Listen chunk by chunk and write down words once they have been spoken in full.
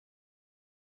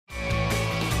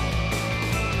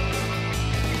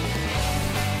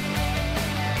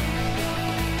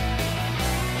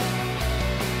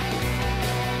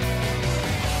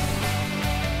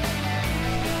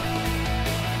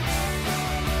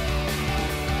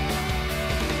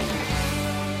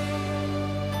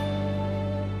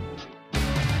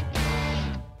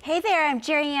Hey there, I'm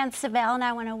Jerry Ann Savelle, and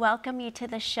I want to welcome you to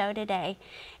the show today.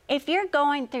 If you're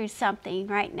going through something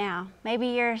right now, maybe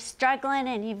you're struggling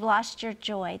and you've lost your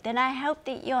joy, then I hope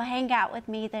that you'll hang out with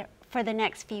me for the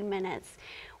next few minutes.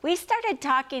 We started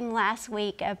talking last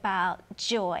week about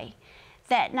joy,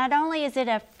 that not only is it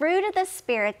a fruit of the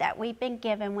Spirit that we've been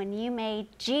given when you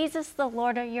made Jesus the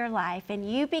Lord of your life and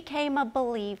you became a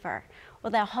believer,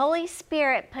 well, the Holy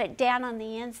Spirit put down on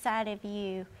the inside of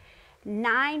you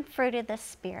 9 fruit of the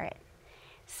Spirit.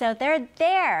 So they're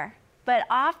there, but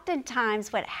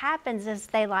oftentimes what happens is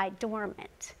they lie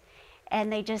dormant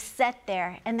and they just sit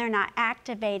there and they're not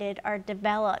activated or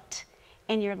developed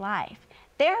in your life.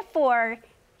 Therefore,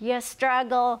 you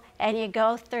struggle and you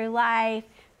go through life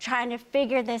trying to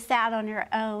figure this out on your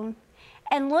own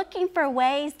and looking for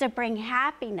ways to bring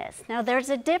happiness. Now, there's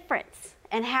a difference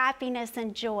in happiness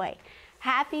and joy.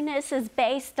 Happiness is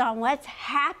based on what's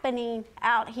happening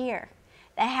out here,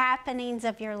 the happenings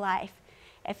of your life.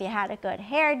 If you had a good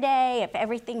hair day, if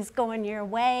everything's going your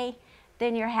way,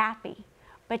 then you're happy.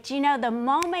 But you know, the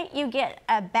moment you get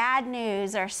a bad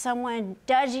news or someone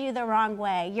does you the wrong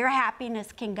way, your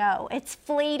happiness can go. It's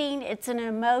fleeting, it's an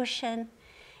emotion,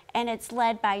 and it's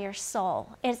led by your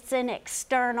soul. It's an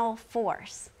external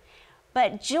force.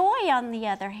 But joy, on the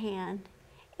other hand,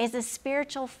 is a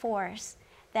spiritual force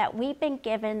that we've been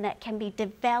given that can be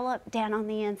developed down on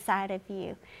the inside of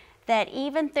you. That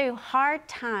even through hard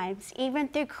times, even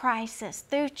through crisis,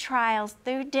 through trials,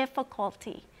 through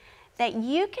difficulty, that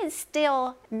you can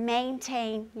still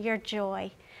maintain your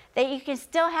joy, that you can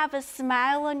still have a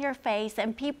smile on your face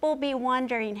and people be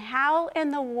wondering, how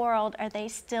in the world are they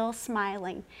still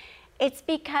smiling? It's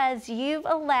because you've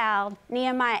allowed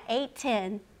Nehemiah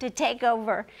 8:10 to take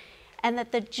over and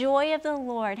that the joy of the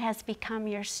Lord has become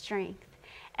your strength.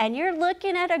 And you're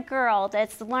looking at a girl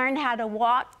that's learned how to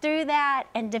walk through that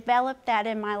and develop that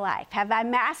in my life. Have I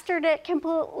mastered it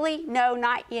completely? No,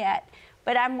 not yet,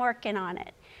 but I'm working on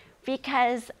it.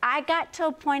 Because I got to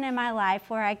a point in my life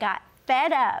where I got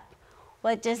fed up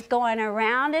with just going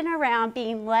around and around,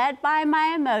 being led by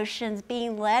my emotions,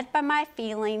 being led by my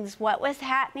feelings, what was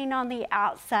happening on the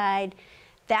outside.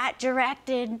 That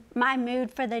directed my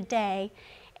mood for the day.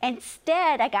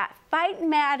 Instead, I got fighting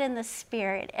mad in the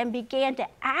spirit and began to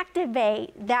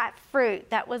activate that fruit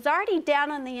that was already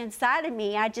down on the inside of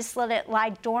me. I just let it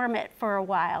lie dormant for a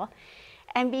while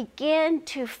and begin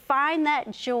to find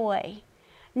that joy.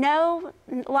 No,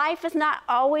 life is not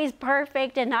always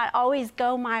perfect and not always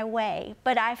go my way,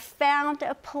 but I found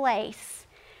a place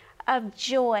of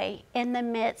joy in the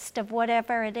midst of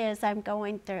whatever it is I'm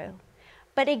going through.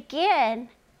 But again,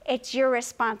 it's your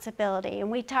responsibility, and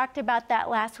we talked about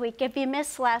that last week. If you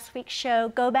missed last week's show,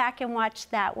 go back and watch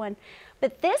that one.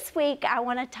 But this week, I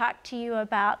want to talk to you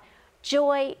about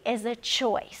joy is a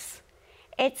choice.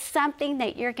 It's something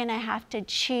that you're going to have to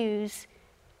choose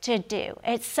to do.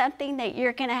 It's something that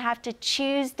you're going to have to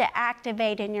choose to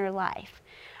activate in your life.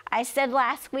 I said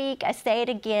last week, I say it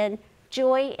again,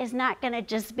 joy is not going to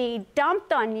just be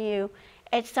dumped on you.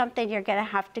 It's something you're going to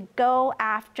have to go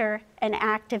after and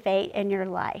activate in your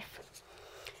life.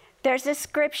 There's a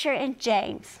scripture in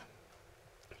James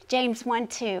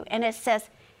 1:2, and it says,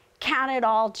 count it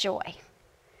all joy.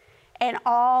 And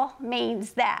all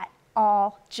means that,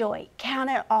 all joy. Count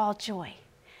it all joy.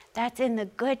 That's in the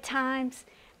good times,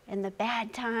 in the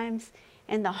bad times,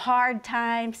 in the hard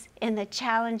times, in the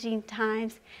challenging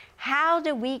times. How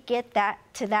do we get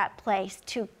to that place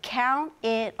to count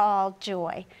it all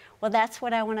joy? Well, that's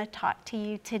what I want to talk to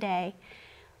you today,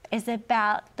 is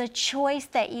about the choice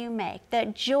that you make,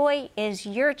 that joy is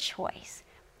your choice,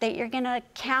 that you're going to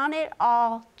count it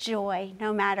all joy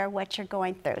no matter what you're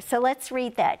going through. So let's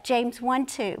read that. James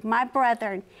 1:2, my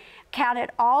brethren, count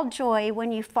it all joy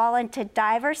when you fall into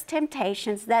diverse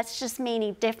temptations. That's just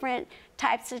meaning different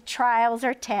types of trials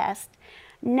or tests.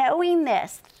 Knowing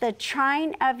this, the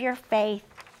trying of your faith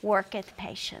worketh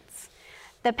patience.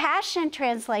 The Passion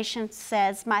Translation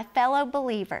says, my fellow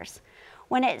believers,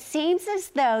 when it seems as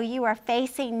though you are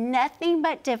facing nothing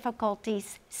but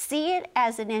difficulties, see it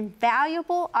as an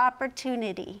invaluable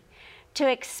opportunity to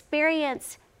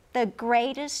experience the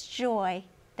greatest joy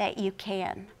that you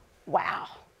can. Wow.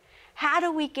 How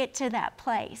do we get to that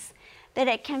place that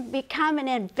it can become an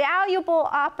invaluable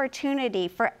opportunity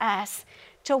for us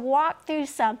to walk through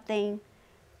something,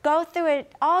 go through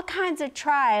it, all kinds of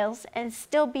trials, and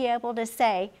still be able to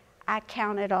say, I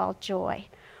count it all joy?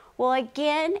 Well,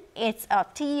 again, it's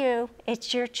up to you.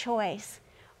 It's your choice.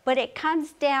 But it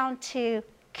comes down to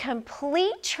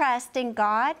complete trust in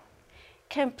God,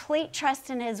 complete trust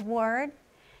in His Word,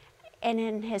 and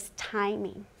in His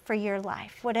timing for your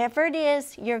life. Whatever it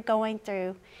is you're going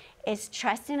through, is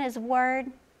trust in His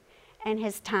Word and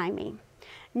His timing.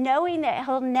 Knowing that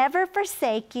He'll never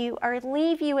forsake you or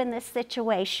leave you in this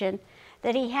situation,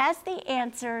 that He has the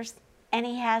answers and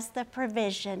He has the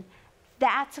provision.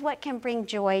 That's what can bring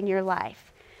joy in your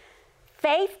life.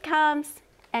 Faith comes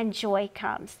and joy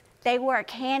comes. They work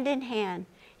hand in hand.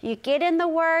 You get in the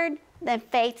Word, then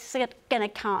faith's going to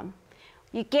come.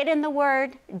 You get in the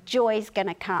Word, joy's going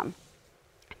to come.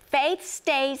 Faith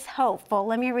stays hopeful.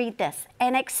 Let me read this.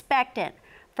 And expectant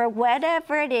for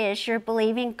whatever it is you're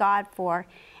believing God for.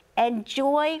 And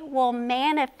joy will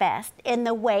manifest in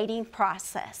the waiting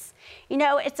process. You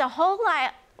know, it's a whole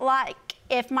lot like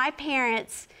if my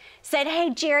parents said,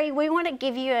 hey, Jerry, we want to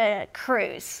give you a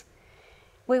cruise.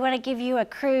 We want to give you a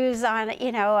cruise on,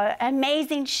 you know, an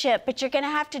amazing ship, but you're going to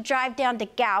have to drive down to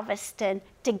Galveston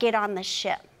to get on the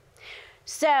ship.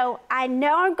 So I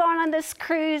know I'm going on this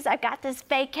cruise. I got this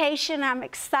vacation. I'm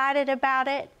excited about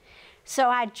it. So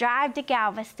I drive to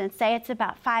Galveston, say it's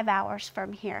about 5 hours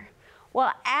from here.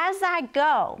 Well, as I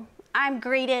go, I'm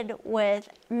greeted with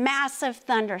massive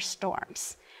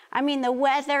thunderstorms. I mean, the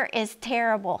weather is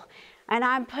terrible, and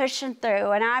I'm pushing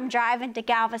through, and I'm driving to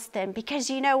Galveston because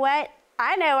you know what?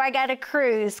 I know I got a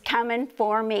cruise coming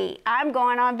for me. I'm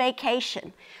going on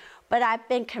vacation, but I've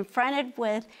been confronted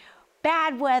with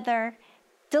bad weather,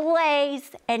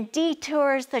 delays, and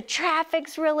detours. The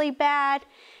traffic's really bad.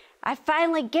 I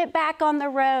finally get back on the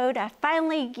road. I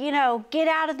finally, you know, get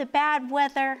out of the bad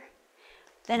weather.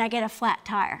 Then I get a flat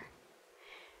tire.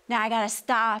 Now I gotta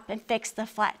stop and fix the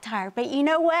flat tire. But you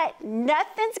know what?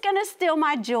 Nothing's gonna steal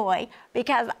my joy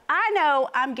because I know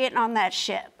I'm getting on that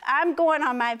ship. I'm going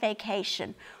on my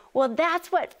vacation. Well,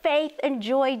 that's what faith and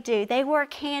joy do. They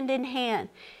work hand in hand.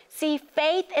 See,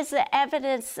 faith is the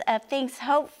evidence of things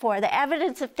hoped for, the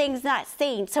evidence of things not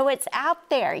seen. So it's out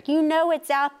there. You know it's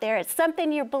out there. It's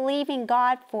something you're believing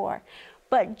God for.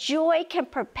 But joy can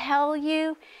propel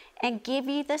you and give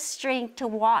you the strength to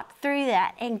walk through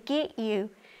that and get you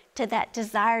to that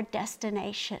desired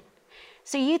destination.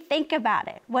 So you think about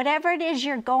it. Whatever it is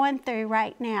you're going through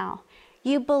right now,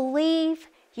 you believe,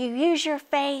 you use your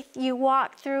faith, you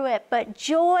walk through it, but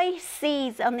joy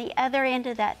sees on the other end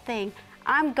of that thing,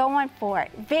 I'm going for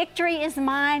it. Victory is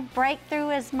mine,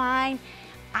 breakthrough is mine,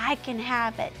 I can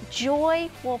have it. Joy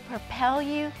will propel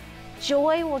you.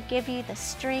 Joy will give you the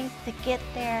strength to get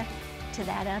there to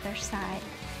that other side.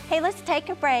 Hey, let's take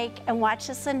a break and watch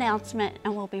this announcement,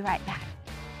 and we'll be right back.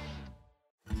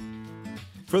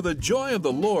 For the joy of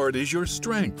the Lord is your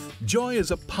strength. Joy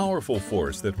is a powerful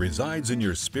force that resides in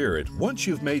your spirit once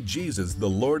you've made Jesus the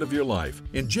Lord of your life.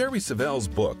 In Jerry Savelle's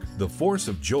book, The Force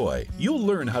of Joy, you'll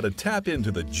learn how to tap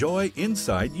into the joy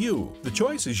inside you. The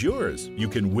choice is yours. You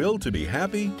can will to be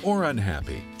happy or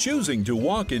unhappy. Choosing to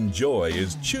walk in joy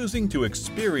is choosing to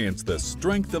experience the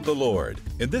strength of the Lord.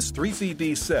 In this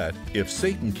 3-CD set, If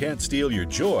Satan Can't Steal Your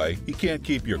Joy, He Can't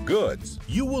Keep Your Goods,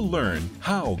 you will learn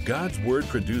how God's Word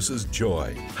produces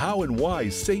joy, how and why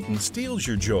Satan steals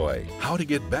your joy, how to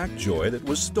get back joy that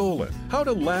was stolen, how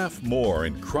to laugh more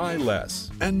and cry less,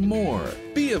 and more.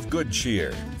 Be of good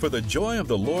cheer, for the joy of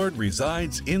the Lord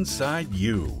resides inside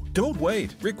you. Don't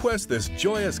wait. Request this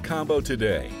joyous combo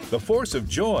today. The Force of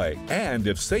Joy and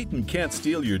If Satan Can't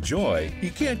Steal Your Joy, He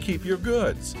Can't Keep Your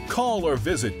Goods. Call or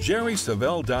visit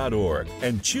jerrysavelle.org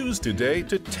and choose today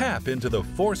to tap into the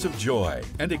force of joy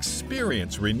and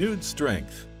experience renewed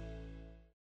strength.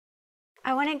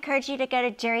 I want to encourage you to go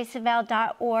to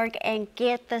jerrysavelle.org and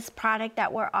get this product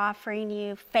that we're offering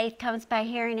you. Faith comes by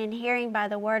hearing, and hearing by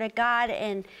the Word of God.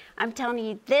 And I'm telling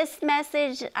you, this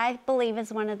message, I believe,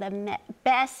 is one of the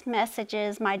best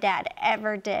messages my dad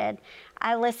ever did.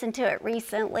 I listened to it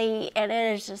recently, and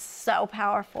it is just so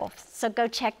powerful. So go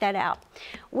check that out.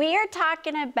 We are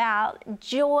talking about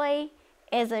joy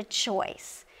is a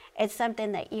choice. It's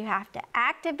something that you have to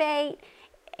activate.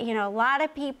 You know, a lot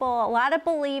of people, a lot of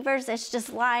believers, it's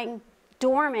just lying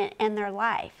dormant in their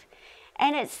life.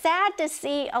 And it's sad to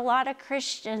see a lot of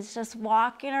Christians just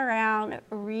walking around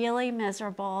really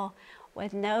miserable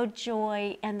with no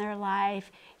joy in their life,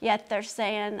 yet they're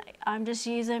saying, I'm just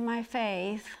using my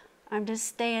faith, I'm just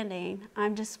standing,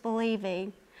 I'm just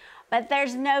believing. But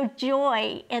there's no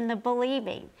joy in the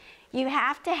believing. You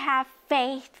have to have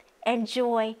faith and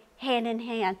joy hand in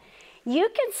hand. You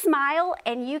can smile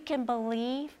and you can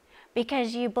believe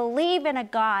because you believe in a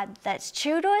God that's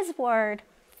true to His Word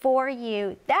for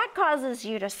you. That causes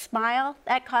you to smile.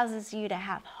 That causes you to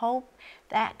have hope.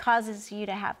 That causes you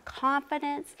to have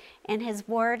confidence in His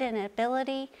Word and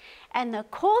ability. And the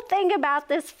cool thing about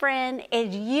this, friend,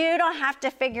 is you don't have to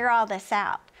figure all this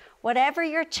out. Whatever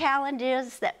your challenge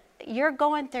is that you're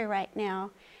going through right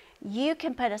now, you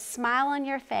can put a smile on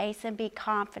your face and be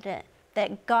confident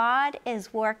that God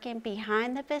is working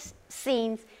behind the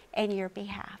scenes in your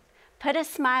behalf. Put a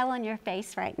smile on your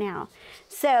face right now.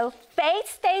 So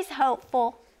faith stays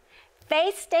hopeful.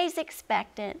 Faith stays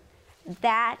expectant.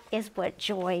 That is what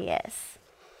joy is.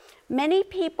 Many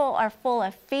people are full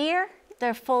of fear.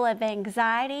 They're full of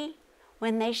anxiety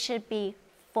when they should be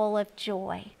full of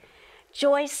joy.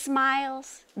 Joy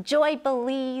smiles. Joy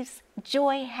believes.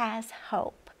 Joy has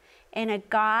hope in a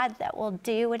God that will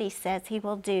do what he says he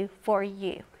will do for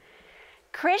you.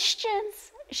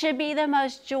 Christians should be the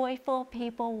most joyful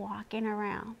people walking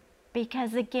around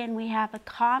because, again, we have a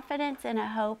confidence and a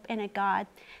hope in a God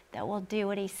that will do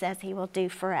what he says he will do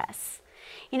for us.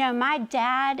 You know, my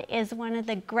dad is one of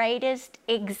the greatest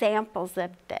examples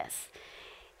of this.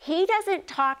 He doesn't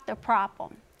talk the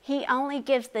problem. He only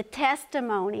gives the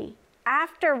testimony.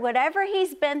 After whatever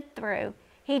he's been through,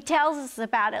 he tells us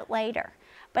about it later.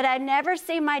 But I never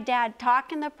see my dad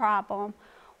talking the problem,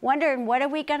 wondering what are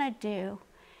we going to do.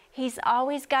 He's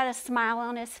always got a smile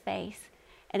on his face,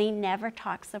 and he never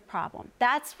talks the problem.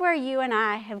 That's where you and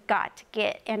I have got to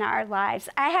get in our lives.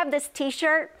 I have this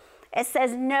t-shirt. It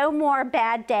says, "No more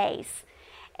bad days."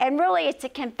 And really, it's a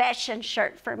confession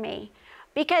shirt for me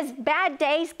because bad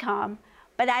days come,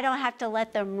 but I don't have to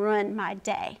let them ruin my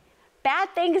day. Bad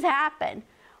things happen,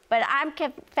 but I'm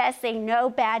confessing no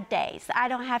bad days. I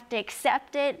don't have to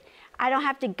accept it. I don't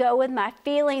have to go with my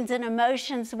feelings and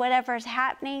emotions, whatever's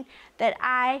happening, that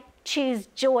I choose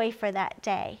joy for that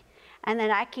day. And then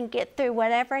I can get through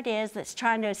whatever it is that's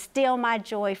trying to steal my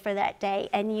joy for that day,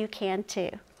 and you can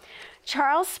too.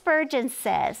 Charles Spurgeon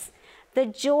says, "The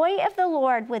joy of the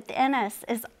Lord within us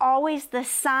is always the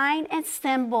sign and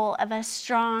symbol of a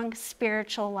strong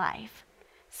spiritual life."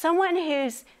 Someone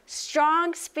who's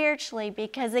strong spiritually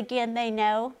because, again, they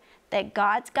know that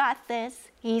God's got this.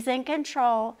 He's in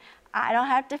control. I don't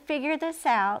have to figure this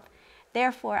out.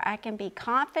 Therefore, I can be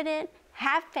confident,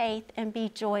 have faith, and be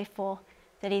joyful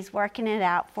that he's working it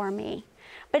out for me.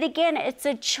 But again, it's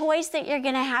a choice that you're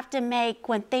going to have to make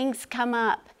when things come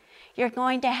up. You're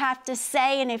going to have to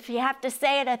say, and if you have to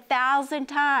say it 1,000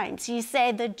 times, you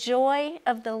say, "The joy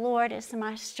of the Lord is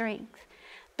my strength."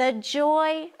 The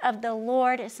joy of the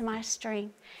Lord is my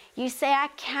strength. You say, "I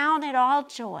count it all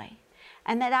joy,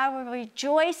 and that I will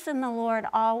rejoice in the Lord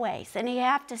always." And you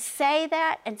have to say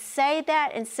that and say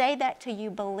that and say that till you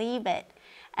believe it.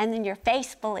 And then your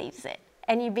face believes it.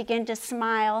 And you begin to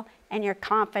smile, and you're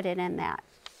confident in that.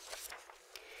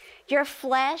 Your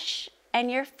flesh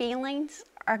and your feelings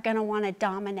are going to want to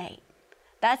dominate.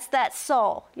 That's that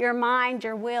soul, your mind,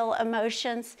 your will,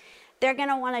 emotions. They're going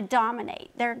to want to dominate.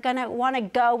 They're going to want to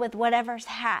go with whatever's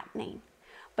happening.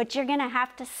 But you're going to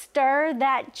have to stir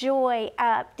that joy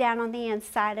up down on the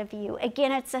inside of you.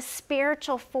 Again, it's a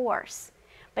spiritual force.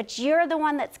 But you're the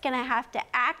one that's going to have to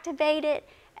activate it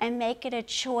and make it a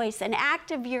choice, an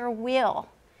act of your will,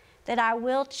 that I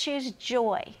will choose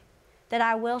joy, that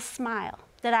I will smile,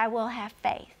 that I will have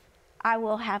faith, I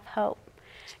will have hope.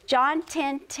 John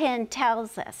 10:10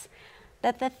 tells us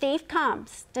that the thief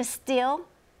comes to steal,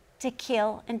 to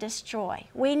kill, and destroy.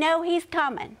 We know he's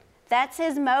coming. That's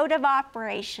his mode of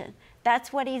operation.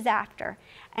 That's what he's after.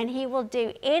 And he will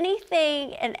do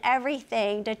anything and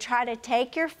everything to try to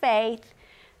take your faith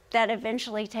that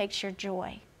eventually takes your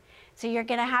joy. So you're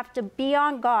going to have to be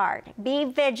on guard, be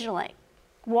vigilant,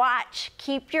 watch,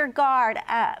 keep your guard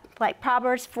up, like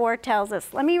Proverbs 4 tells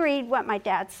us. Let me read what my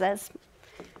dad says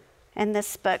in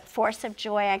this book, Force of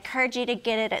Joy. I encourage you to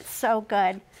get it. It's so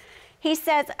good. He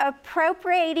says,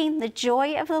 "Appropriating the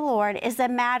joy of the Lord is a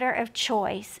matter of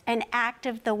choice, an act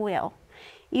of the will.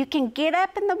 You can get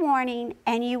up in the morning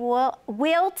and you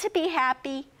will to be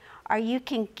happy, or you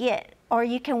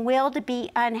can will to be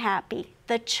unhappy.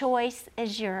 The choice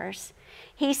is yours."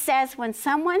 He says, when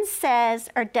someone says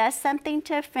or does something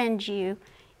to offend you,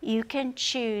 you can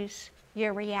choose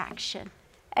your reaction.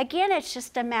 Again, it's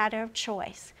just a matter of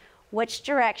choice. Which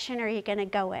direction are you going to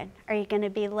go in? Are you going to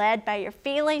be led by your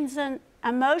feelings and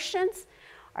emotions?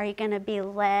 Or are you going to be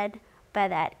led by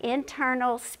that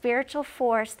internal spiritual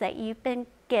force that you've been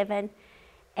given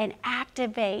and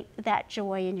activate that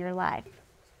joy in your life?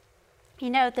 You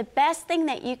know, the best thing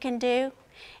that you can do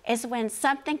is when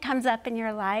something comes up in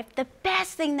your life, the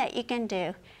best thing that you can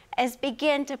do is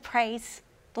begin to praise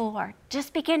the Lord.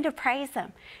 Just begin to praise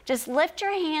him. Just lift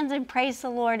your hands and praise the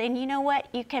Lord. And you know what?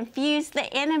 You confuse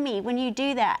the enemy when you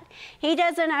do that. He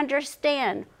doesn't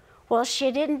understand. Well,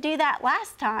 she didn't do that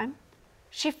last time.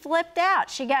 She flipped out.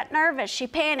 She got nervous. She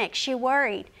panicked. She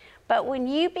worried. But when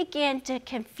you begin to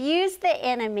confuse the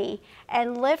enemy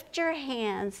and lift your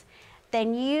hands,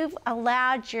 then you've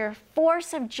allowed your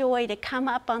force of joy to come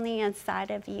up on the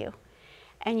inside of you.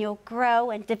 and you'll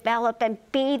grow and develop and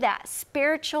be that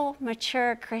spiritual,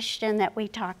 mature Christian that we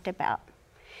talked about.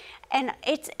 And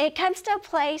it comes to a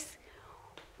place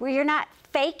where you're not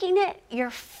faking it, you're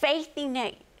faithing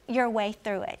it your way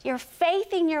through it. You're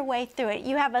faithing your way through it.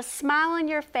 You have a smile on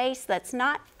your face that's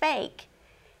not fake.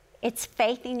 It's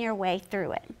faithing your way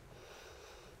through it.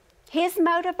 His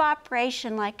mode of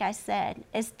operation, like I said,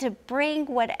 is to bring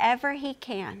whatever he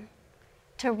can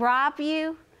to rob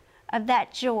you of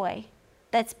that joy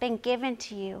that's been given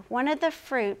to you. One of the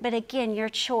fruit, but again, your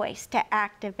choice to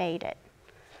activate it.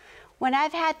 When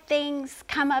I've had things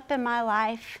come up in my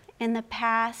life in the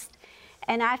past,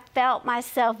 and I felt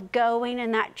myself going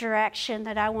in that direction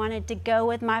that I wanted to go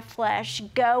with my flesh,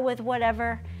 go with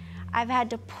whatever, I've had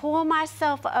to pull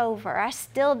myself over. I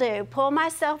still do. Pull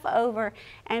myself over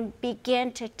and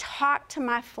begin to talk to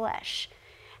my flesh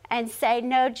and say,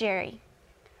 no, Jerry,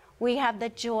 we have the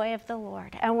joy of the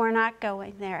Lord and we're not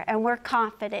going there, and we're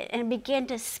confident, and begin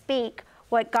to speak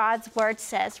what God's word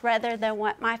says rather than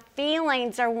what my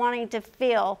feelings are wanting to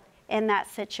feel in that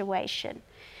situation.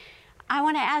 I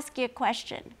want to ask you a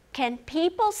question. Can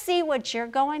people see what you're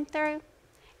going through?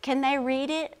 Can they read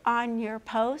it on your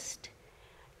post?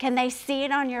 Can they see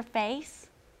it on your face?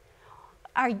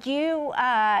 Are you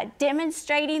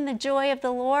demonstrating the joy of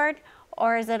the Lord,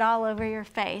 or is it all over your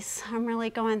face? I'm really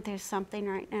going through something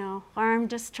right now, or I'm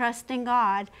just trusting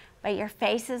God, but your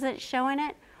face isn't showing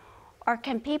it? Or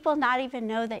can people not even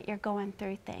know that you're going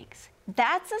through things?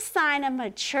 That's a sign of a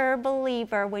mature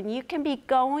believer, when you can be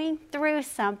going through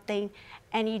something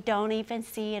and you don't even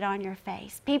see it on your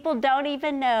face. People don't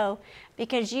even know,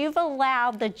 because you've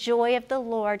allowed the joy of the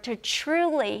Lord to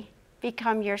truly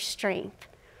become your strength.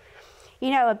 You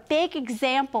know, a big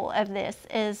example of this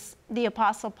is the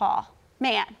Apostle Paul.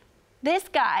 Man, this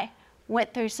guy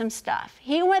went through some stuff.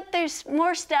 He went through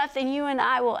more stuff than you and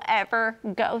I will ever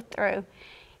go through.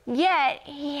 Yet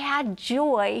he had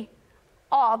joy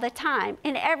all the time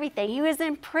in everything. He was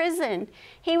in prison.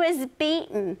 He was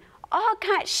beaten, all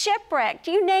kinds, shipwrecked,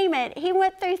 you name it. He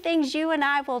went through things you and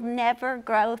I will never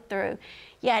go through.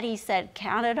 Yet he said,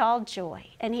 count it all joy.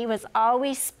 And he was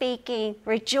always speaking,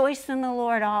 rejoice in the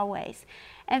Lord always.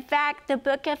 In fact, the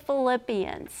book of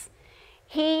Philippians,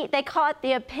 they call it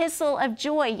the epistle of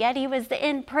joy, yet he was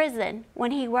in prison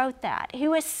when he wrote that. He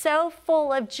was so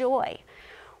full of joy.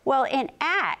 Well, in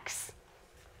Acts,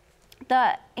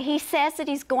 he says that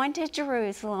he's going to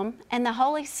Jerusalem, and the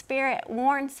Holy Spirit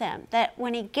warns him that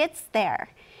when he gets there,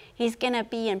 he's going to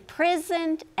be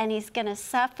imprisoned and he's going to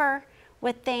suffer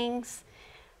with things.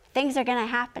 Things are going to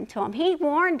happen to him. He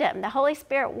warned him. The Holy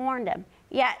Spirit warned him.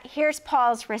 Yet here's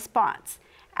Paul's response.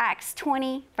 Acts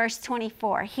 20, verse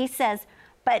 24. He says,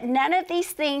 but none of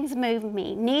these things move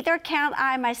me, neither count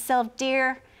I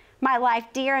my life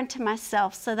dear unto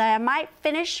myself, so that I might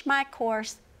finish my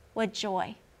course with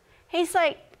joy. He's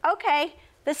like, okay,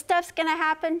 this stuff's going to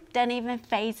happen. Doesn't even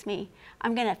faze me.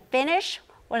 I'm going to finish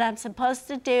what I'm supposed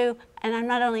to do, and I'm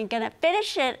not only going to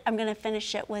finish it, I'm going to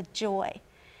finish it with joy.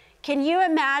 Can you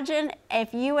imagine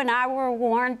if you and I were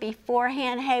warned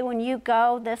beforehand, hey, when you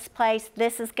go this place,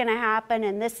 this is going to happen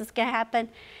and this is going to happen?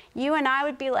 You and I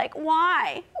would be like,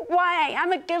 why? Why?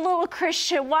 I'm a good little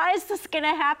Christian. Why is this going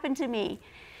to happen to me?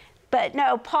 But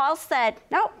no, Paul said,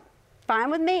 nope, fine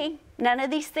with me. None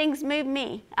of these things move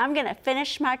me. I'm going to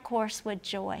finish my course with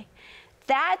joy.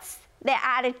 That's the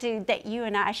attitude that you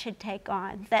and I should take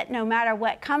on, that no matter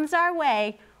what comes our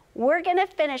way, we're going to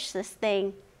finish this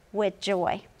thing with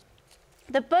joy.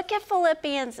 The book of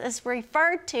Philippians is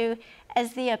referred to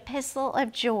as the epistle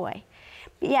of joy.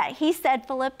 Yeah, he said,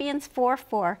 Philippians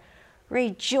 4:4,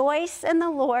 rejoice in the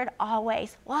Lord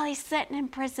always. While he's sitting in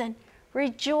prison,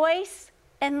 rejoice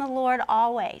in the Lord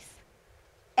always.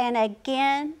 And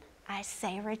again, I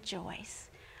say rejoice.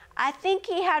 I think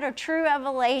he had a true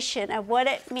revelation of what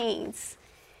it means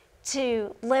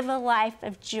to live a life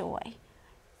of joy.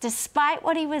 Despite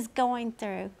what he was going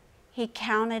through, he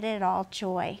counted it all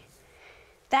joy.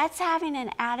 That's having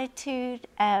an attitude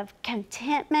of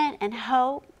contentment and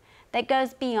hope that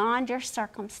goes beyond your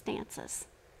circumstances.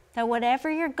 That whatever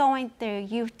you're going through,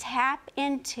 you tap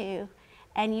into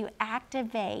and you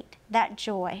activate that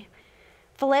joy.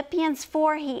 Philippians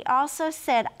 4, he also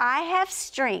said, I have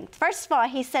strength. First of all,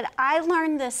 he said, I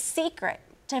learned the secret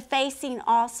to facing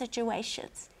all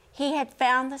situations. He had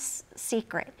found the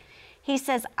secret. He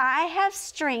says, I have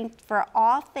strength for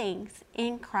all things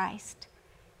in Christ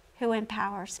who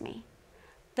empowers me.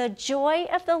 The joy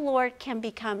of the Lord can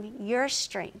become your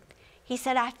strength. He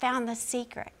said, I found the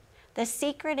secret. The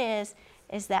secret is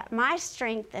that my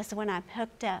strength is when I'm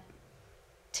hooked up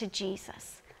to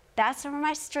Jesus. That's where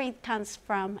my strength comes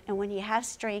from. And when you have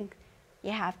strength,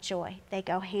 you have joy. They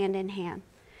go hand in hand.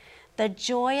 The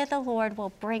joy of the Lord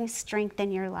will bring strength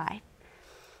in your life.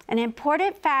 An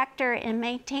important factor in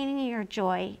maintaining your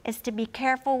joy is to be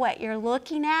careful what you're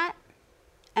looking at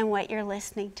and what you're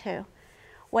listening to,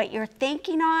 what you're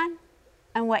thinking on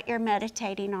and what you're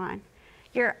meditating on.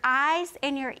 Your eyes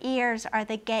and your ears are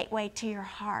the gateway to your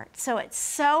heart. So it's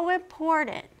so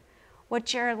important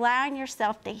what you're allowing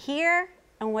yourself to hear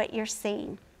and what you're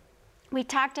seeing. We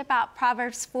talked about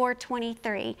Proverbs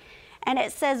 4:23, and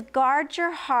it says, guard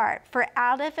your heart, for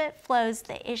out of it flows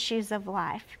the issues of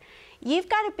life. You've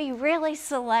got to be really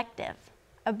selective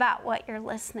about what you're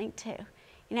listening to.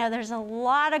 You know, there's a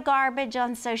lot of garbage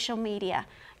on social media.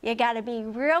 You got to be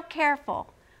real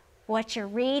careful what you're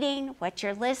reading, what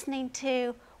you're listening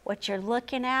to, what you're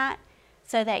looking at,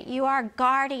 so that you are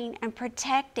guarding and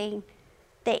protecting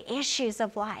the issues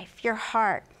of life, your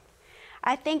heart.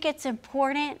 I think it's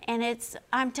important, and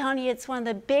I'm telling you, it's one of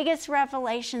the biggest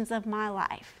revelations of my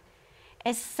life.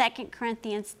 It's 2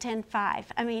 Corinthians 10:5.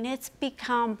 I mean, it's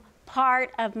become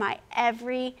part of my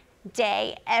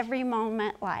everyday, every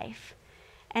moment life.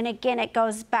 And again, it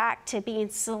goes back to being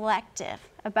selective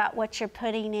about what you're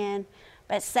putting in.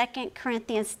 But 2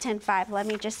 Corinthians 10:5, let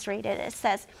me just read it. It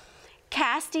says,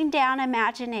 casting down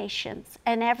imaginations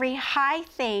and every high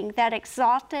thing that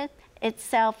exalteth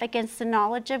itself against the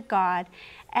knowledge of God,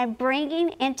 and bringing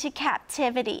into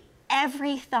captivity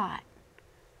every thought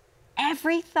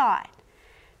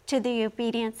to the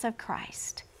obedience of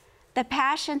Christ. The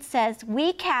Passion says,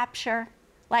 we capture,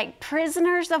 like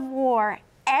prisoners of war,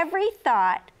 every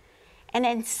thought and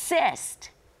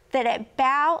insist that it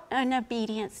bow in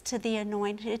obedience to the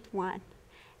Anointed One.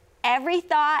 Every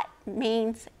thought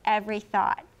means every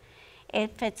thought.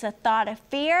 If it's a thought of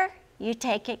fear, you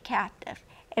take it captive.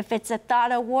 If it's a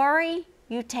thought of worry,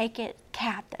 you take it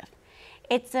captive.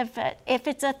 If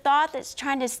it's a thought that's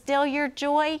trying to steal your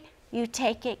joy, you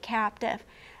take it captive.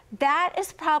 That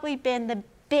has probably been the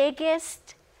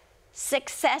biggest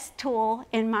success tool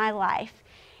in my life,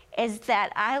 is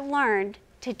that I learned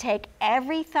to take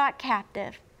every thought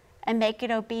captive and make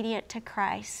it obedient to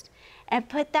Christ, and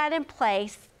put that in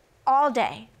place all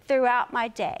day, throughout my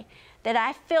day, that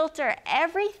I filter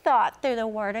every thought through the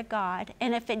Word of God.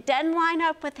 And if it doesn't line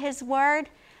up with His Word,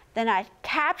 then I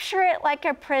capture it like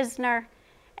a prisoner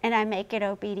and I make it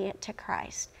obedient to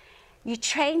Christ. You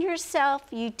train yourself,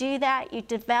 you do that, you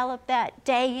develop that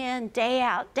day in, day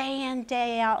out,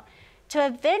 to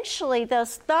eventually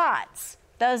those thoughts,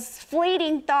 those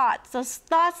fleeting thoughts, those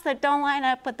thoughts that don't line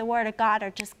up with the Word of God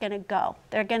are just going to go.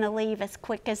 They're going to leave as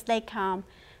quick as they come,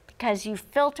 because you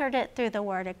filtered it through the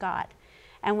Word of God.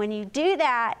 And when you do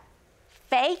that,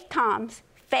 faith comes,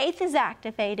 faith is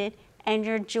activated, and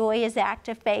your joy is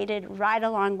activated right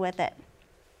along with it.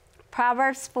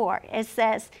 Proverbs 4, it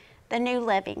says, the New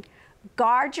Living,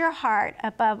 guard your heart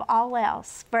above all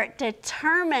else, for it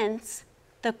determines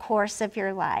the course of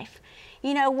your life.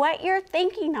 You know, what you're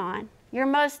thinking on, your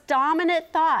most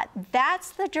dominant thought,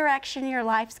 that's the direction your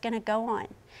life's going to go on.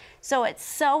 So it's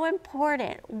so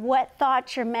important what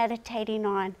thoughts you're meditating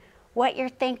on, what you're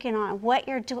thinking on, what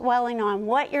you're dwelling on,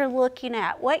 what you're looking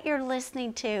at, what you're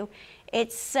listening to.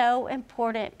 It's so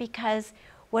important, because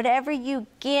whatever you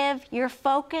give your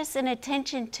focus and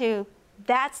attention to,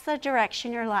 that's the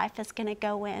direction your life is going to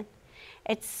go in.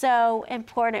 It's so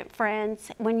important,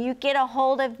 friends. When you get a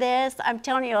hold of this, I'm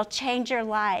telling you, it'll change your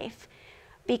life,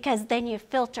 because then you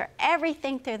filter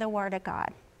everything through the Word of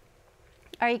God.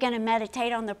 Are you going to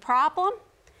meditate on the problem?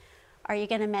 Or are you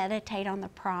going to meditate on the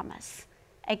promise?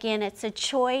 Again, it's a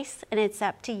choice, and it's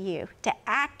up to you to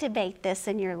activate this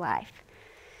in your life.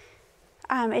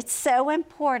 It's so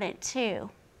important, too,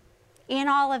 in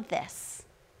all of this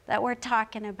that we're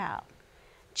talking about,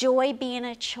 joy being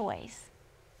a choice,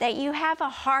 that you have a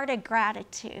heart of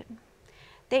gratitude,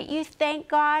 that you thank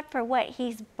God for what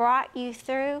He's brought you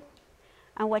through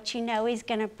and what you know He's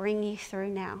going to bring you through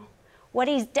now. What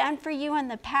He's done for you in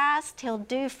the past, He'll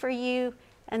do for you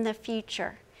in the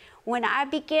future. When I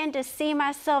begin to see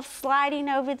myself sliding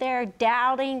over there,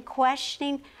 doubting,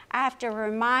 questioning, I have to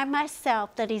remind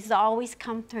myself that He's always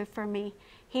come through for me.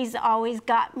 He's always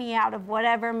got me out of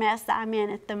whatever mess I'm in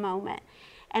at the moment.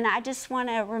 And I just want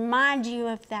to remind you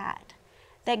of that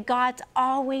God's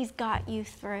always got you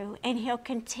through, and He'll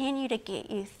continue to get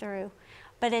you through.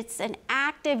 But it's an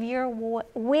act of your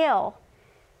will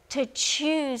to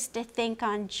choose to think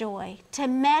on joy, to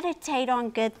meditate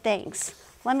on good things.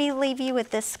 Let me leave you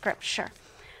with this scripture.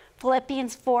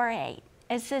 Philippians 4:8.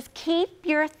 It says, keep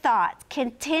your thoughts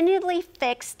continually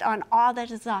fixed on all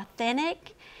that is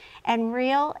authentic and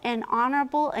real and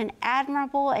honorable and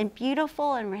admirable and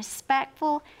beautiful and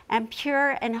respectful and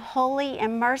pure and holy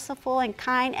and merciful and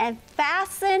kind, and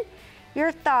fasten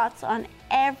your thoughts on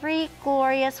every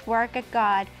glorious work of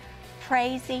God,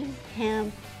 praising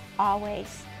Him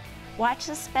always. Watch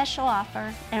the special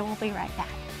offer, and we'll be right back.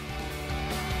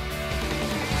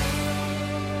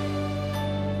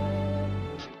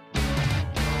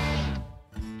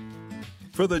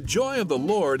 For the joy of the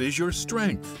Lord is your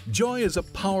strength. Joy is a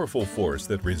powerful force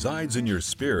that resides in your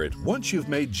spirit once you've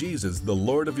made Jesus the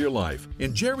Lord of your life.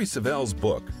 In Jerry Savelle's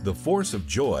book, The Force of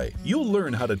Joy, you'll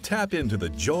learn how to tap into the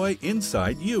joy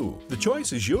inside you. The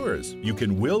choice is yours. You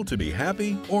can will to be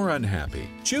happy or unhappy.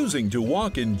 Choosing to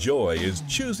walk in joy is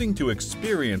choosing to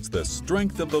experience the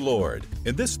strength of the Lord.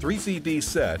 In this 3-CD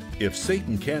set, If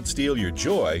Satan Can't Steal Your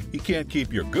Joy, He Can't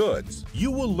Keep Your Goods, you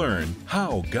will learn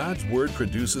how God's Word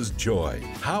produces joy,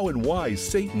 how and why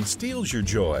Satan steals your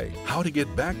joy, how to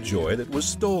get back joy that was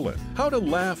stolen, how to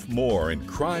laugh more and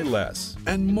cry less,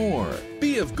 and more.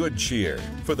 Be of good cheer,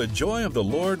 for the joy of the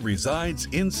Lord resides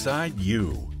inside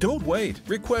you. Don't wait.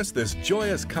 Request this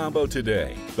joyous combo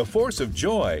today. The Force of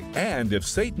Joy and If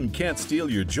Satan Can't Steal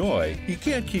Your Joy, He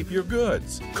Can't Keep Your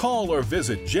Goods. Call or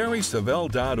visit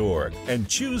jerrysavelle.org and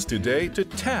choose today to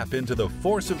tap into the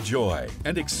force of joy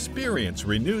and experience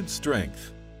renewed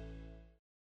strength.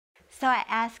 So I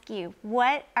ask you,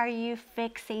 what are you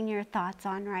fixing your thoughts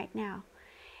on right now?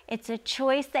 It's a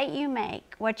choice that you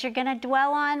make, what you're going to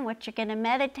dwell on, what you're going to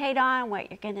meditate on, what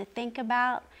you're going to think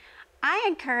about. I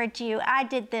encourage you, I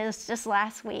did this just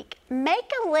last week,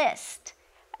 make a list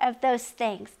of those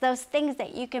things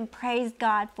that you can praise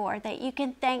God for, that you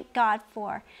can thank God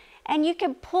for. And you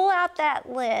can pull out that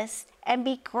list and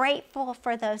be grateful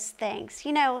for those things.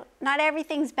 You know, not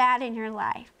everything's bad in your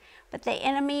life. But the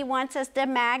enemy wants us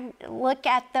to look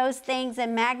at those things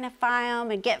and magnify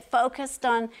them and get focused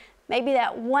on maybe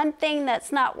that one thing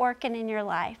that's not working in your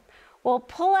life. Well,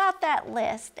 pull out that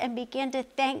list and begin to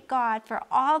thank God for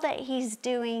all that He's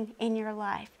doing in your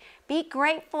life. Be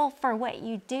grateful for what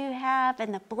you do have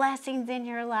and the blessings in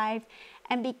your life,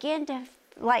 and begin to,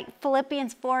 like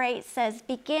Philippians 4:8 says,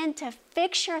 begin to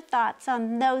fix your thoughts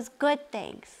on those good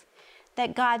things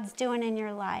that God's doing in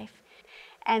your life.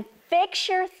 And fix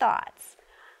your thoughts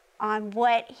on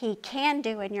what He can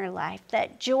do in your life.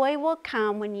 That joy will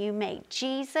come when you make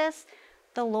Jesus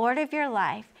the Lord of your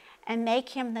life and make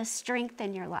Him the strength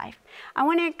in your life. I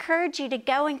want to encourage you to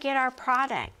go and get our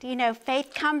product. You know,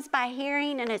 faith comes by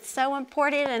hearing, and it's so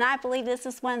important, and I believe this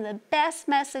is one of the best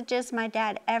messages my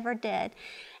dad ever did.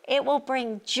 It will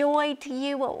bring joy to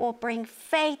you, it will bring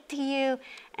faith to you,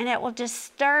 and it will just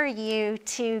stir you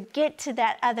to get to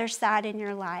that other side in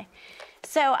your life.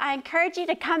 So I encourage you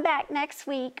to come back next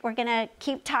week. We're going to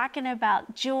keep talking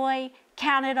about joy,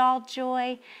 count it all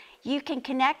joy. You can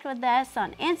connect with us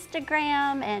on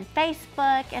Instagram and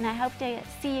Facebook, and I hope to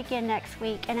see you again next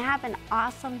week. And have an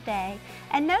awesome day.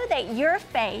 And know that your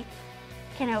faith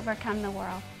can overcome the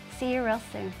world. See you real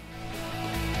soon.